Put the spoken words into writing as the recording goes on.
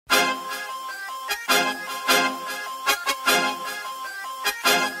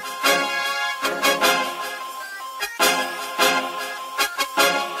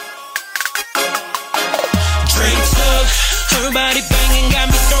body banging,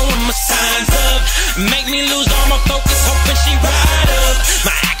 got me throwing my signs up. Make me lose all my focus, hoping she ride up.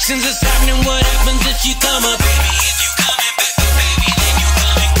 My actions is happening, what happens if you come up? Baby, if you coming back, baby, then you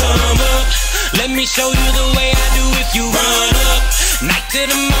come up. Let me show you the way I do if you run up. Night to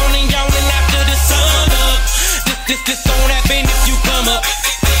the morning, yawning after the sun up. This don't happen if you come up.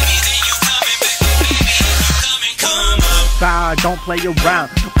 Baby, then you coming back, baby, then you come up. I don't play around.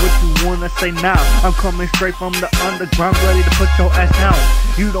 What you wanna say now? I'm coming straight from the underground, ready to put your ass down.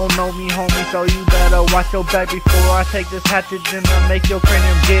 You don't know me, homie, so you better watch your back before I take this hatchet and I make your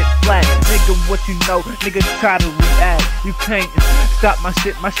cranium get flat. Nigga, what you know? Nigga, try to react. You can't stop my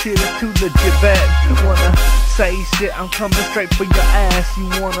shit is too legit bad. Wanna say shit, I'm coming straight for your ass. You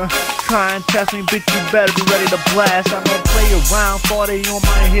wanna try and test me, bitch, you better be ready to blast. I don't play around, 40 on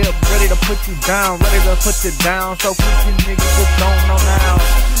my hip, ready to put you down, ready to put you down. So put you niggas just don't know now.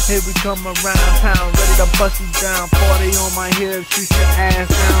 Here we come around town, ready to bust you down. 40 on my hip, shoot your ass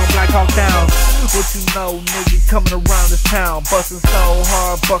down, Black Hawk down. What you know, nigga, coming around this town, busting so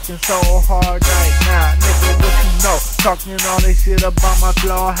hard, bucking so hard right now. Nigga, what you know, talking all this shit about my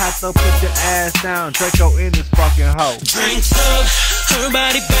flow, have to put your ass down. Draco in this fucking hoe. Drinks up, her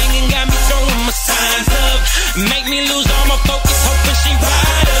body banging, got me throwing my signs up. Make me lose all my focus, hoping she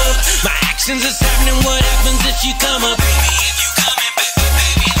ride up. My actions is happening, what happens if you come up? Baby, if you coming back,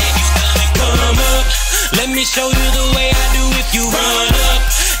 baby, then you come up. Let me show you the way I do if you run up.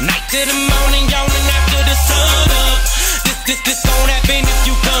 Night to the morning, yawning after the sun up. This don't happen if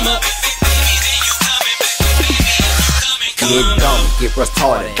you come up. Baby, then you coming back, baby, then you Get dumb, get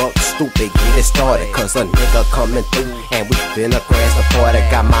retarded, buck stupid, get it started. Cause a nigga coming through and we finna crash the party.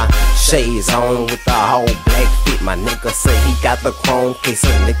 Got my shades on with the whole black fit. My nigga say he got the chrome case, a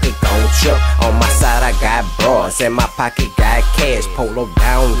nigga gon' trip. On my side I got bras, in my pocket got cash. Polo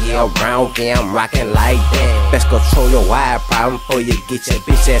down, yeah, around, yeah, I'm rockin' like that. Best control your wire problem before you get your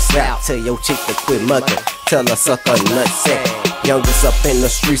bitch ass slapped. Tell your chick to quit mucking, tell her suck her nutsack. Youngest up in the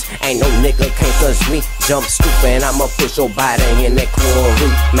streets, ain't no nigga can't touch me. Jump stupid, I'ma push your body in that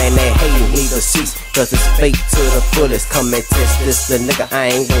glory. Man, that hating need to cease, cause it's fake to the fullest. Come and test this, the nigga, I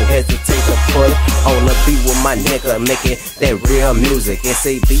ain't gon' hesitate to put it on the beat with my nigga, making that real music.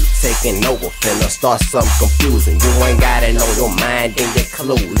 SAB taking over, finna start something confusing. You ain't got it on your mind, then you're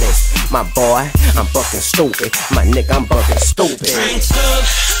clueless. My boy, I'm bucking stupid, my nigga, I'm bucking stupid. Drinks up,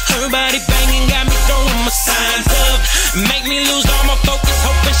 her body banging, got me throwing my signs up. Make me lose all my focus,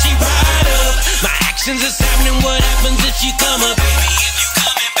 hoping she ride up. My actions is happening, what happens if you come up? Baby, if you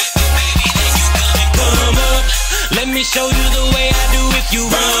coming back, baby, then you come up. Let me show you the way I do if you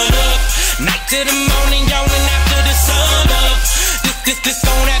run up. Night to the morning, yawning after the sun up. This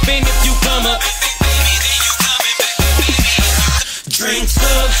don't happen if you come up. Baby, then you coming back, baby. Drinks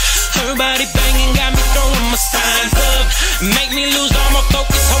up, her body banging, got me throwing my signs up. Make me lose all my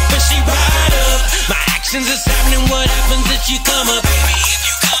focus, hoping she ride up. My actions is happening, what happens if you come up? Baby, if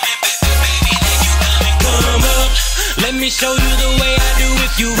you coming back, baby, then you come up. Let me show you the way I do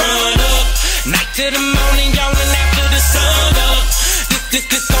if you run up. Night to the morning, yawning